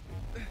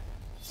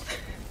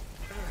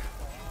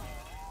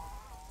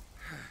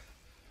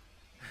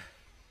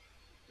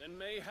 Then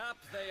mayhap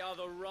they are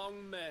the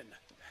wrong men.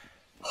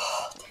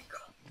 Oh, thank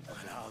God.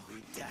 And I'll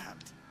be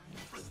damned.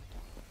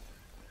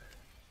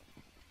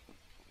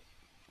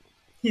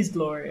 He's My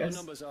glorious.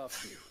 numbers are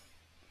few,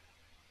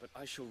 but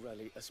I shall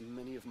rally as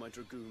many of my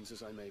dragoons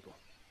as I'm able.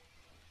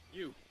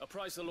 You,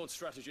 apprise the Lord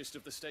Strategist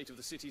of the state of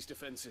the city's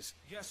defenses.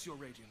 Yes, Your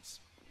Radiance.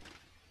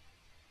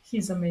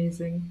 He's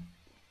amazing.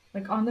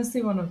 Like,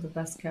 honestly, one of the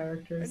best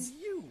characters. And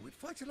you would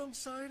fight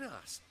alongside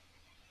us.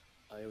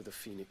 I owe the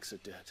Phoenix a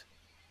debt.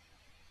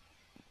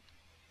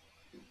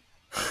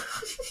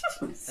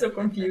 So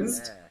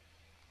confused.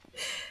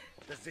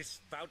 Does this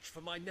vouch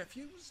for my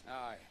nephews?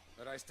 Aye,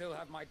 but I still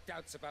have my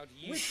doubts about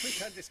you. Which we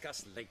can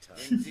discuss later.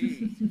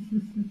 Indeed.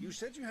 You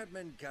said you had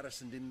men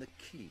garrisoned in the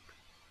keep.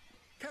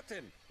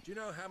 Captain, do you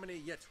know how many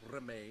yet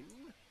remain?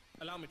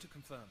 Allow me to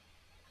confirm.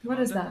 What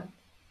is that?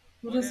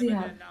 What does he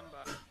Whatever have? their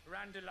number,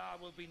 Randalar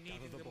will be needing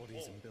Gather the them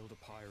bodies all. and build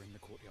a pyre in the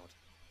courtyard.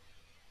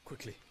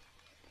 Quickly,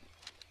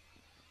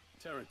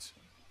 Terence,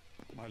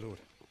 my lord.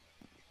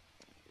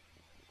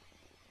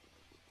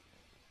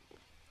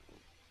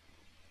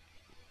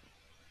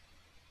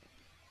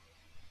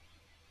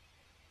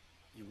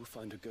 you will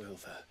find a girl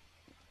there.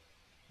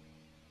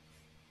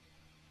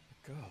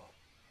 A girl.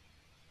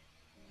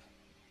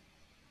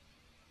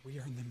 We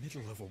are in the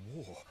middle of a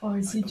war. Oh,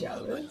 is he I owe her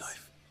my jealous?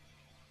 life.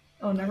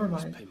 Oh, never I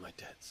must mind. pay my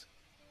debts.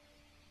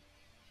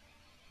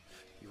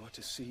 You are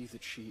to see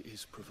that she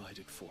is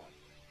provided for.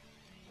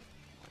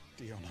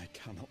 Dion, I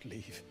cannot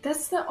leave.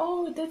 That's the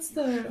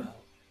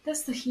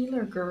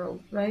healer girl,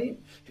 right?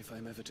 If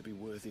I'm ever to be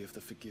worthy of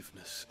the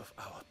forgiveness of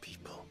our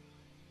people,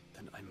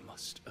 then I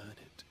must earn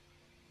it.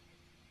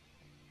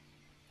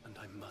 And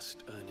I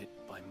must earn it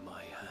by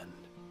my hand,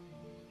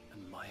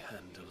 and my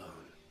hand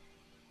alone.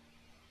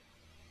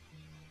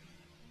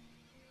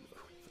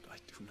 Know that I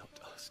do not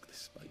ask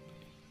this lightly.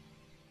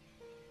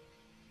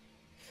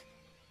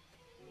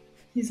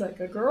 He's like,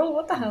 a girl?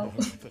 What the hell?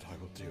 Know that I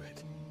will do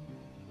it.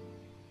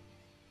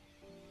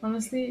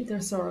 Honestly,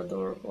 they're so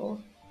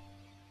adorable.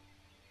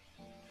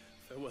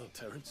 Farewell,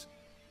 Terence.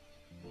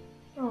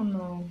 Oh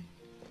no.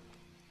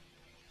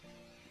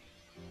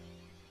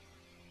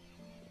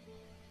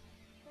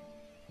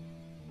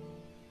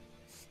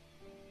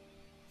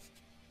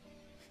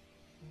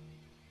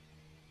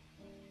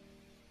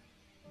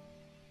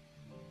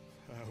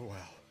 Farewell.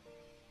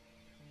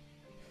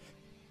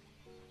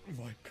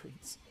 My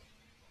prince.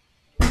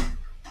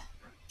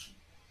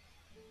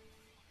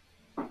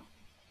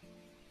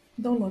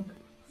 Don't look.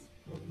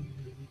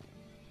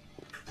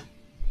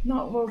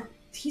 No, well,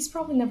 he's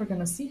probably never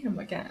gonna see him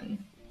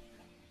again.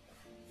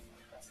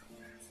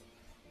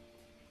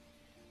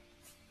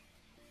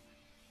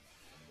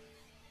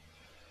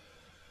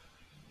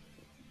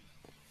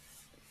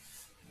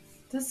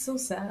 That's so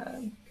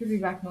sad. Could be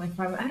back in like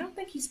 5. I don't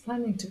think he's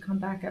planning to come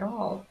back at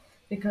all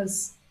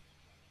because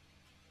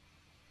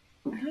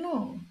I don't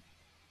know.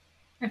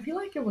 I feel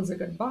like it was a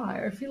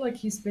goodbye. I feel like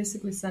he's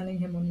basically sending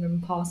him on an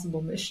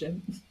impossible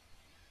mission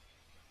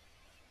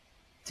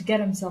to get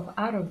himself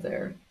out of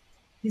there.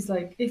 He's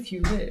like, if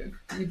you live,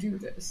 you do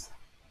this.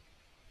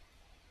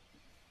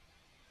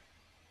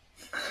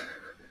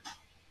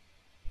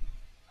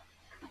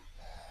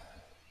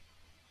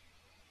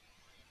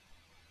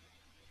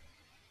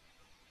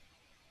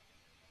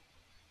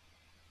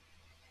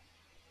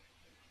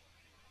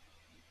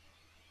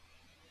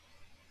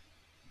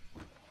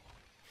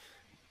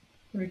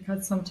 We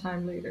cut some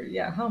time later.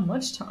 Yeah, how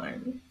much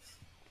time?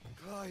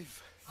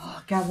 Clive.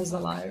 Oh, Gav is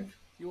alive.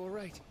 You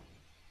alright?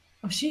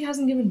 Oh, she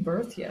hasn't given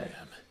birth yet.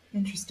 I am.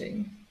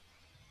 Interesting.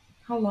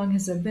 How long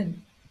has it been?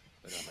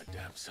 But I'm a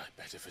damn sight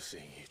better for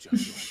seeing you,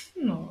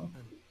 Joshua. No.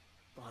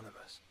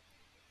 Barnabas.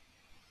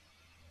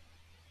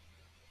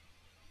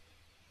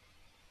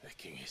 The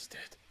king is dead.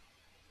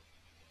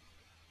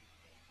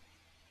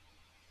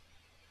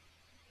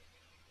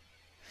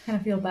 Kind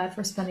of feel bad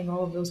for spending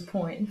all of those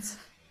points.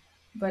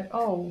 But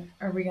oh,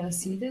 are we gonna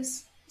see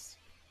this?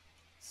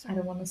 I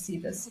don't want to see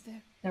this. Over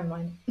there. Never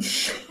mind.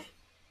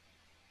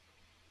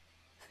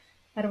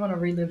 I don't want to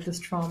relive this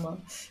trauma.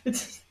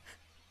 If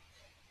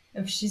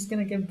she's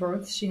gonna give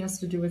birth, she has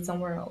to do it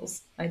somewhere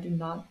else. I do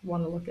not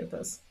want to look at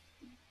this.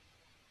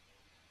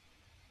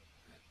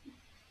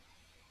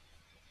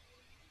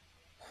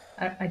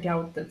 I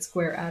doubt that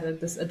Square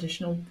added this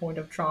additional point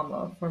of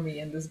trauma for me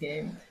in this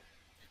game.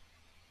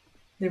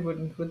 They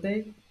wouldn't, would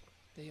they?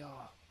 They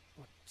are,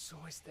 but so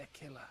is their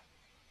killer.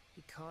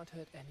 He can't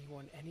hurt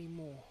anyone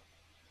anymore.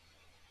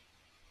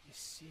 You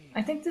see.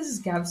 I think this is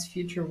Gav's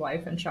future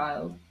wife and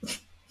child.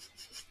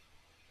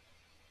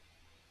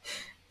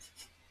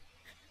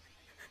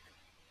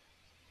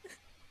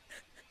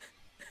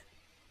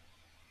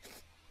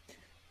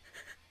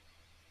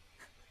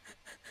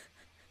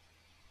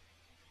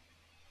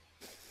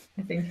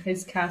 I think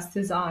he's cast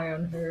his eye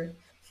on her.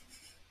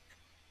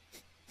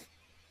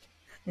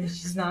 And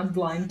she's not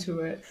blind to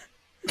it.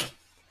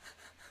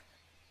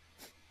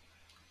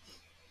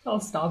 I'll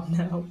stop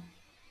now.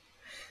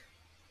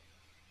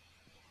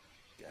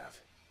 Gav,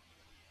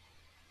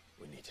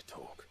 we need to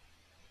talk.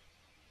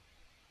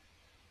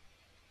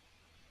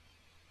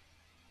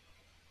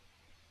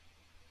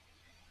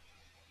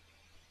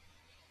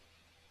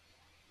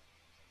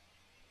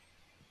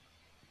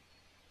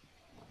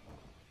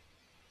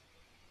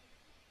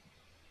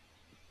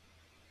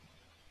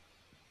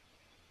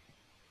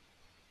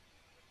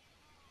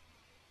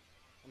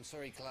 I'm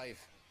sorry, Clive.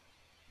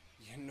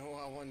 You know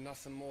I want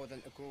nothing more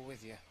than to go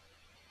with you.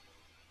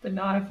 But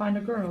now I find a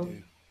girl.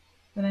 Do.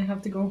 Then I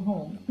have to go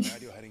home. I'm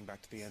glad you're heading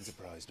back to the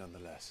Enterprise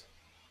nonetheless.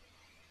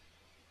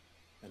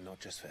 And not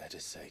just for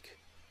Edda's sake.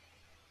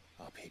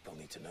 Our people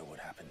need to know what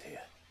happened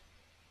here.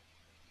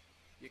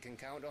 You can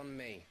count on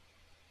me.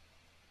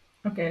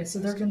 Okay, so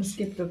they're gonna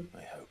skip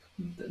I hope.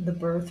 the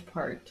birth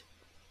part.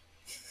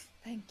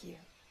 Thank you,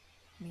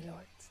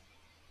 milord.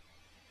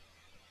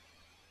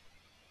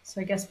 So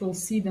I guess we'll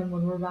see them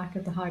when we're back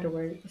at the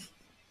hideaway.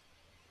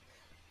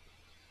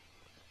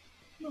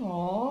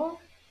 Aww.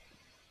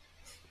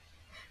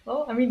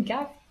 Well, I mean,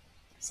 Gap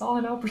saw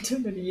an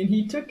opportunity and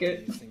he took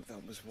it. Do you think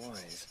that was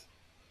wise?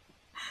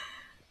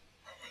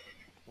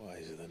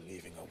 Wiser than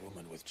leaving a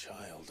woman with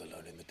child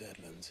alone in the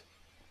deadlands.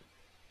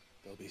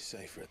 They'll be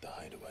safer at the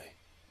hideaway.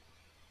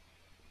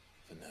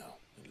 For now,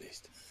 at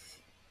least.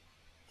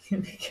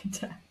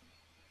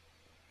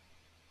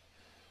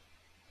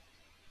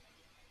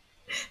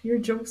 Your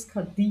jokes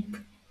cut deep.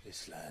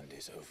 This land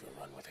is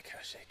overrun with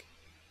Akashic.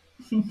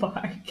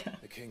 Bye,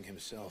 The king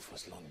himself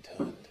was long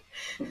turned,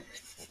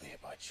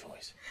 albeit by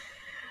choice,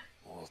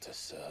 all to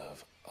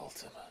serve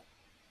Ultima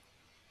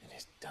in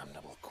his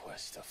damnable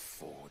quest to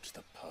forge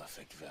the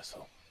perfect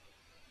vessel.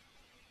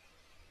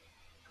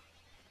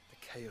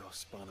 The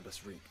chaos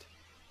Barnabas wreaked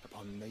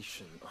upon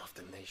nation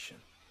after nation.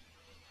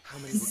 How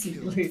many were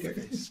killed later. for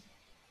this?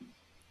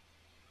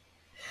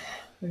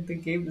 Like the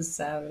game is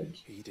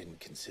savage. He didn't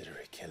consider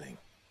it killing,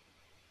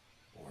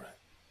 or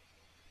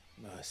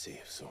a mercy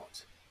of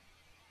sorts.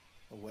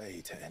 A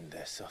way to end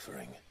their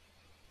suffering.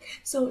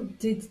 So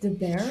did the He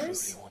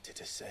bears truly wanted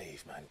to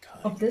save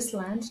mankind. of this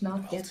land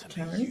not get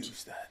Ultima turned?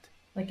 used that.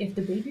 Like if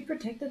the baby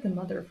protected the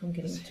mother from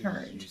getting As he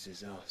turned,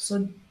 uses us.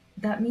 so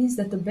that means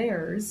that the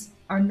bears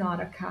are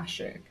not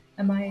Akashic.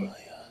 Am I?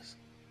 Why us?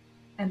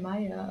 Am I?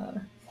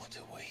 What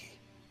are we?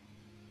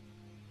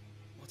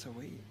 What are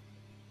we?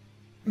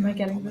 Am I are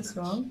getting this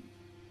dominance. wrong?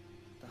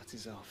 That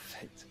is our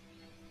fate.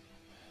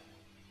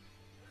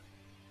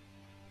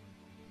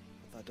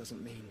 But that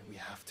doesn't mean we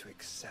have to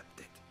accept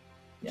it.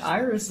 Yeah,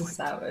 Iris is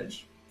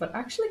savage, but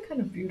actually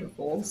kind of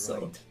beautiful The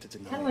also. right to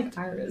deny Kind of like it.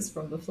 Iris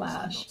from The Is that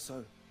Flash. not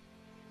so?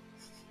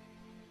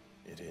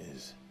 It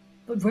is.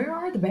 But where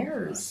are the Our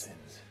bears?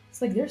 sins.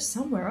 It's like they're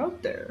somewhere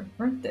out there,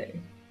 aren't they?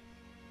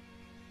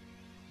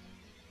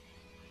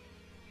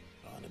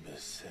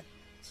 Barnabas said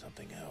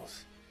something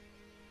else.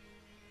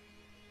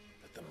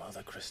 That the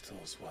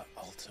Mothercrystals were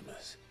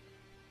Ultimas.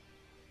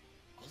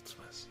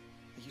 Ultimas?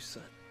 Are you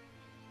certain?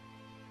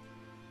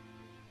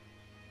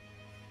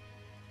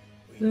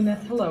 We Luneth,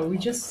 know hello, that we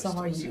the just saw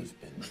Mothercrystals you.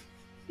 have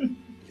been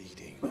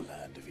leading the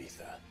land of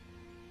ether.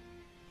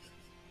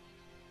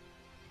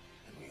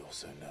 And we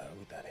also know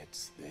that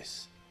it's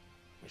this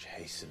which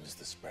hastens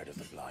the spread of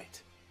the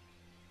blight.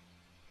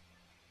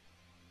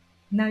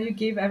 Now you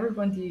gave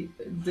everyone the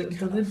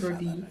Cannot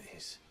liberty fathom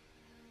is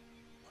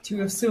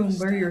to assume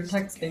where you're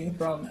stands to texting gain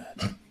from.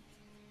 that.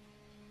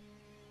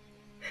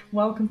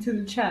 Welcome to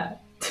the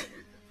chat.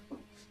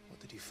 What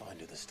did you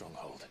find at the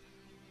stronghold?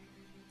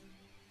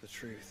 The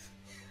truth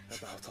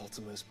about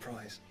Ultima's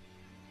prize.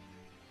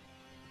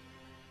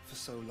 For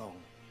so long,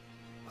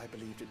 I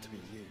believed it to be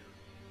you,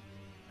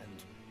 and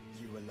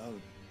you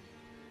alone.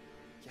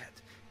 Yet,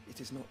 it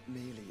is not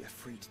merely a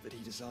fruit that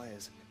he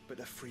desires, but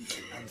a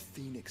fruit and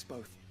phoenix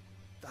both.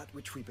 That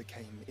which we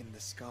became in the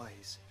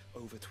skies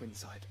over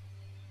Twinside.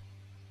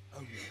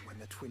 Only when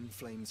the twin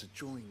flames are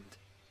joined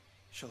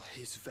shall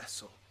his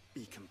vessel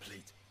be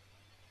complete.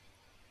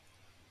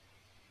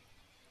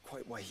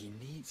 Quite why he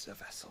needs a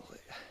vessel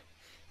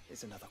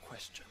is another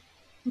question.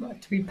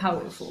 But to be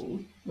powerful,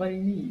 what do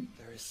you need?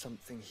 There is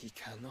something he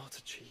cannot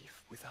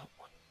achieve without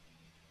one.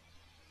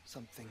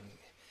 Something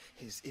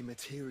his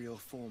immaterial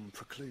form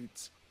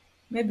precludes.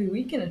 Maybe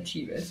we can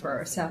achieve it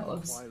for Something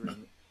ourselves.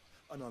 requiring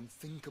an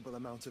unthinkable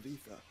amount of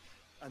ether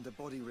and a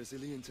body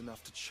resilient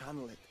enough to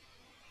channel it.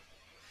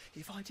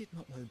 If I did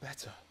not know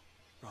better,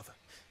 rather,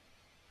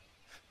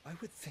 I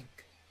would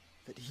think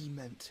that he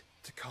meant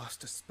to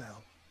cast a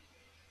spell.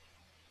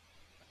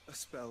 A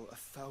spell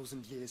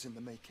 1,000 years in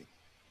the making.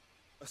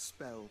 A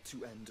spell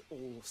to end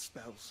all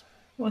spells.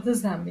 What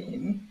does that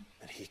mean?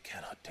 And he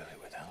cannot do it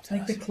without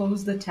Like us. to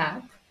close the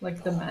tap?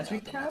 Like the Or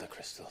magic without tap? the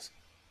Mothercrystals.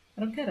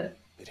 I don't get it.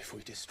 But if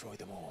we destroy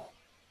them all,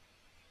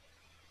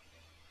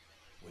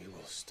 we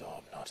will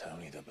stop not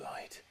only the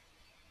blight,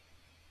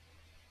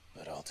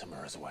 but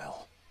Ultima as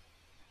well.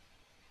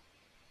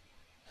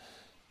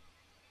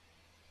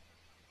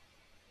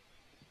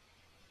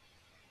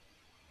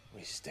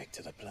 We stick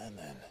to the plan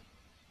then.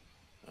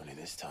 Only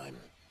this time,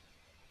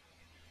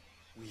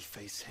 We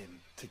face him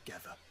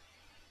together.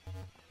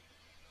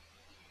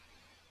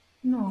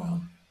 No.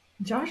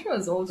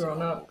 Joshua's all so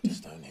grown I'll up. walk to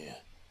stone here.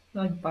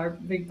 Like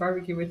big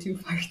barbecue with 2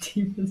 fire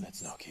demons.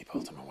 Let's not keep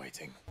Ultima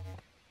waiting.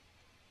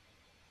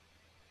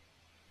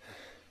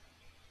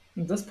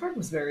 This part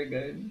was very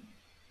good.